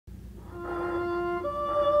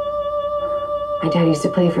My dad used to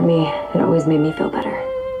play for me. It always made me feel better.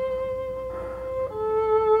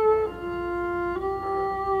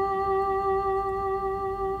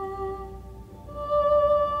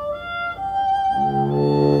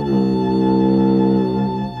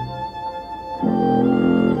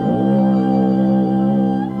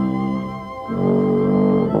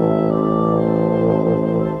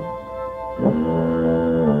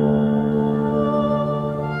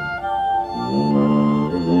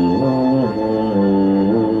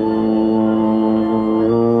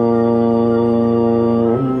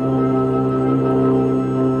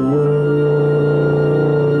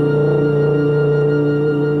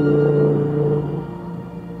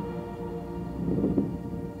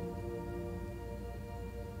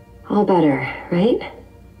 All better, right?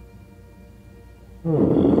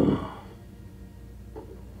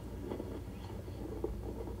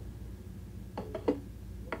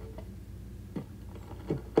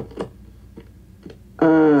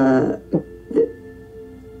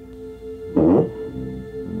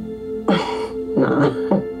 Nah.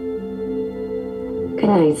 Good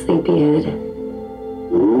night, sleepyhead.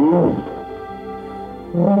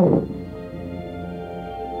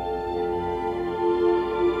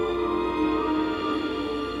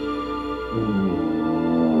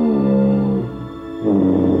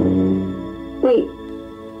 Wait,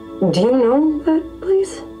 do you know that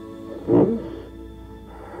place?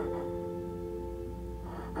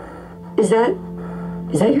 Is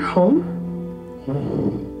that your home?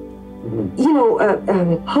 You know,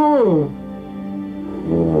 home.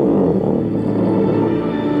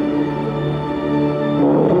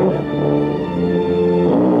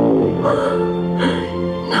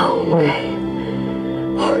 No way.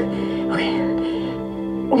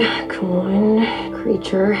 Okay. Come on,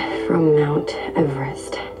 creature from Mount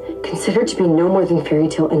Everest. Considered to be no more than fairy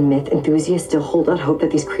tale and myth, enthusiasts still hold out hope that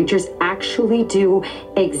these creatures actually do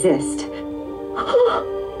exist.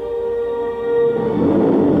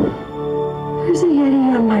 There's a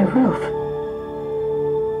Yeti on my roof.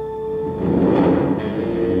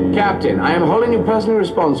 Captain, I am holding you personally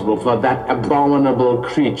responsible for that abominable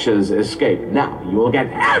creature's escape. Now, you will get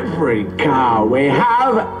every car we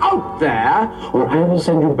have out there, or I will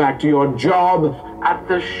send you back to your job at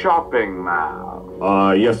the shopping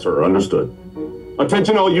mall. Yes, sir. Understood.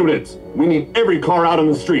 Attention all units. We need every car out on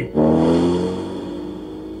the street.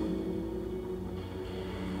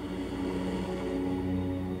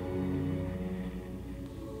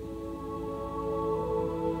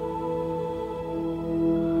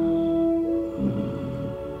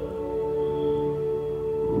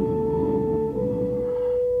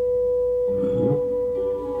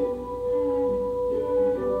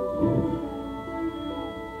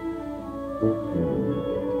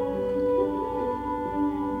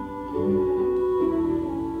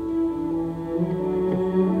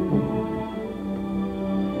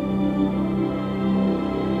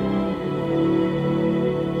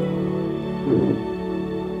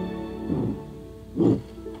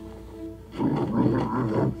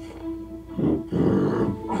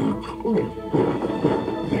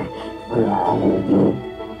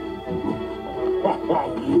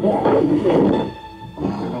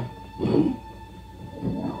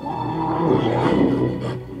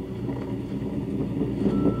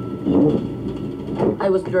 I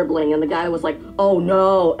was dribbling and the guy was like, oh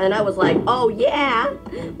no, and I was like, oh yeah.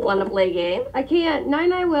 Wanna play a game? I can't.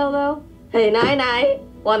 Nine will, though. Hey, Nine,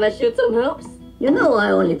 wanna shoot some hoops? You know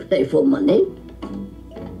I only play for money.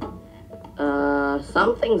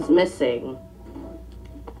 Something's missing.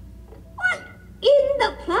 What? In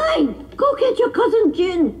the fine. Go get your cousin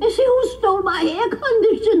Jin and see who stole my air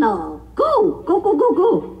conditioner. Go.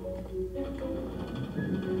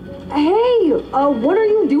 Hey, what are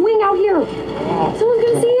you doing out here? Someone's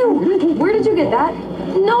gonna see you. Where did you get that?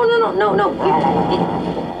 No.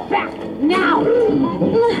 Get back now.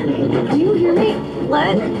 Do you hear me?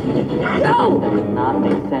 Let go. Does not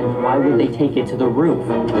make sense. Why would they take it to the roof?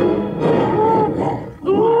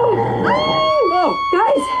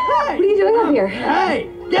 Guys, what are you doing up here? Hey,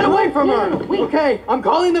 get away from her. Wait. Okay, I'm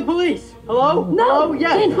calling the police. Hello? No. Hello?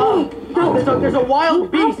 Yes. No. There's a wild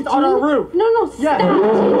beast on our roof. No, stop. Yeah.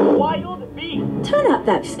 Wild beast. Turn up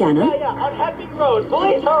that scanner. Yeah, on Happy Road.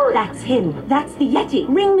 Police, hurry. That's him. That's the Yeti.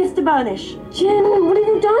 Ring Mr. Burnish. Jen, what have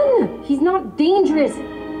you done? He's not dangerous.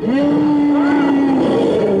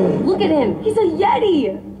 Look at him. He's a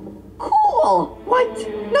Yeti. Cool. What?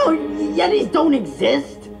 No, Yetis don't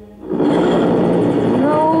exist.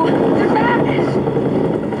 No. Get back.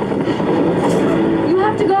 You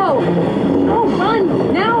have to go. No,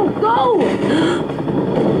 run. Now, go. No.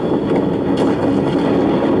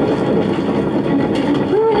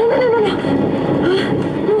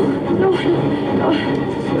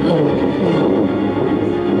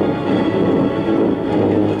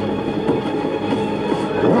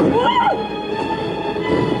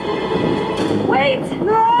 Wait!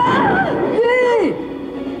 Yee!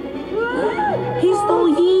 He stole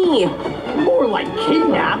Yi. More like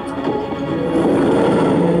kidnapped.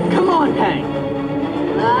 Come on, Pang.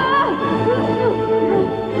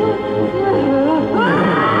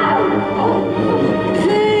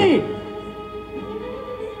 Yee!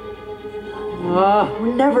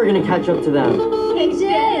 We're never gonna catch up to them. Hey,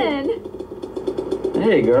 Jin!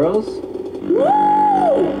 Hey, girls.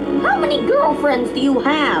 Woo! How many girlfriends do you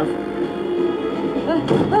have?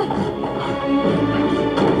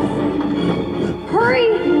 Hurry!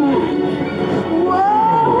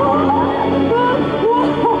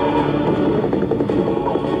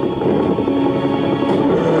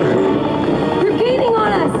 They're gaining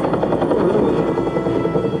on us!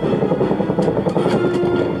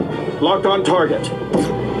 Locked on target.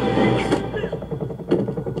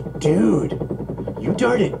 Dude, you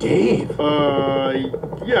darted Dave.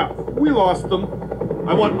 Yeah, we lost them.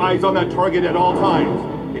 I want eyes on that target at all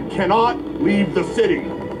times. It cannot leave the city.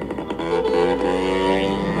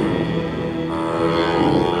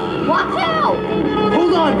 Watch out!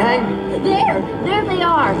 Hold on, Pang. There they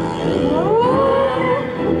are.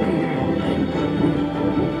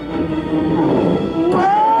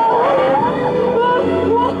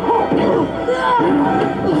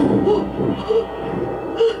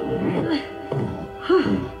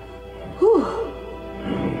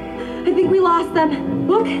 I think we lost them.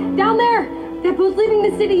 Look, down there! That boat's leaving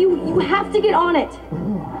the city. You have to get on it.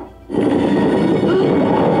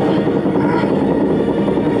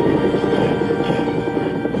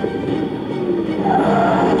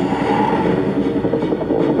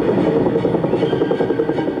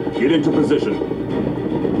 Get into position.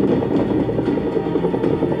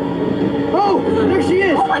 Oh, there she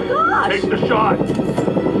is. Oh my gosh! Take the shot.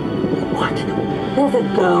 What? There's a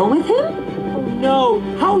girl with him? No,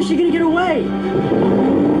 how is she gonna get away?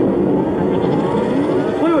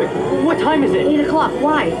 Wait, what time is it? 8 o'clock.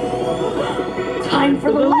 Why? Time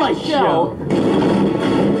for the light show.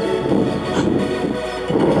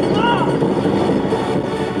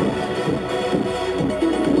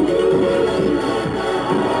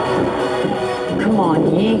 Come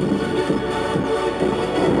on, Yi.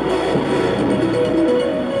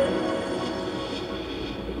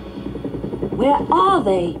 Where are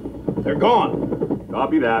they? They're gone.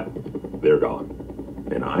 Copy that. They're gone.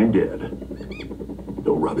 And I'm dead.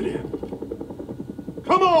 Don't rub it in.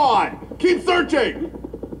 Come on! Keep searching!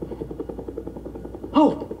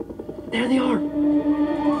 Oh, there they are.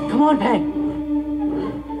 Come on, Pang.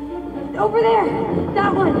 Over there!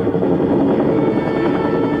 That one!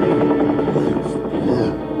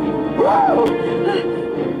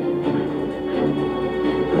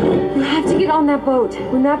 You have to get on that boat.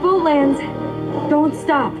 When that boat lands, don't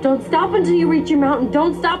stop. Don't stop until you reach your mountain.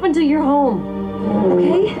 Don't stop until you're home.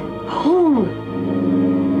 Okay? Home.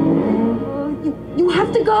 You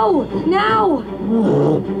have to go! Now!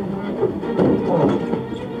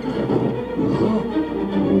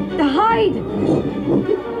 Hide!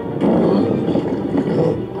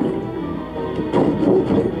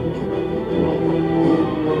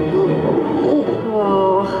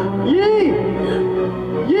 Oh. Yi!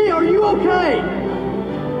 Yi, are you okay?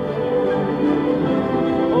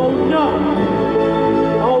 Oh no!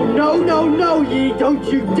 Oh no, Yi! Don't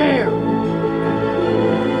you dare!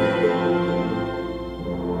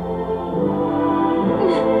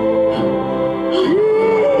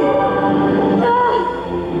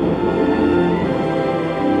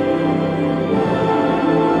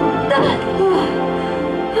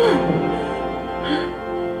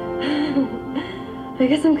 I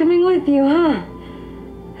guess I'm coming with you, huh?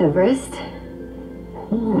 Everest?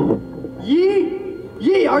 Yi!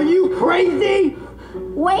 Yi, are you crazy?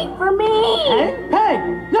 Wait for me! Hey,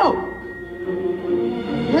 no!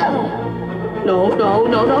 No.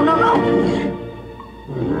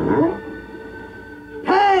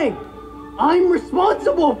 Pang! I'm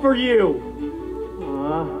responsible for you!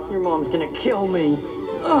 Your mom's gonna kill me.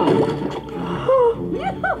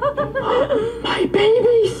 My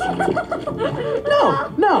babies!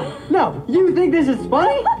 No. You think this is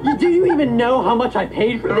funny? Do you even know how much I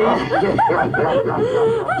paid for these?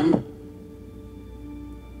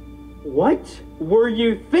 What were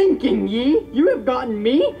you thinking, Yi? You have gotten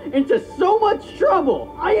me into so much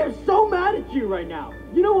trouble. I am so mad at you right now.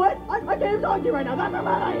 You know what? I can't even talk to you right now. That's how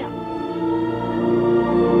mad I am.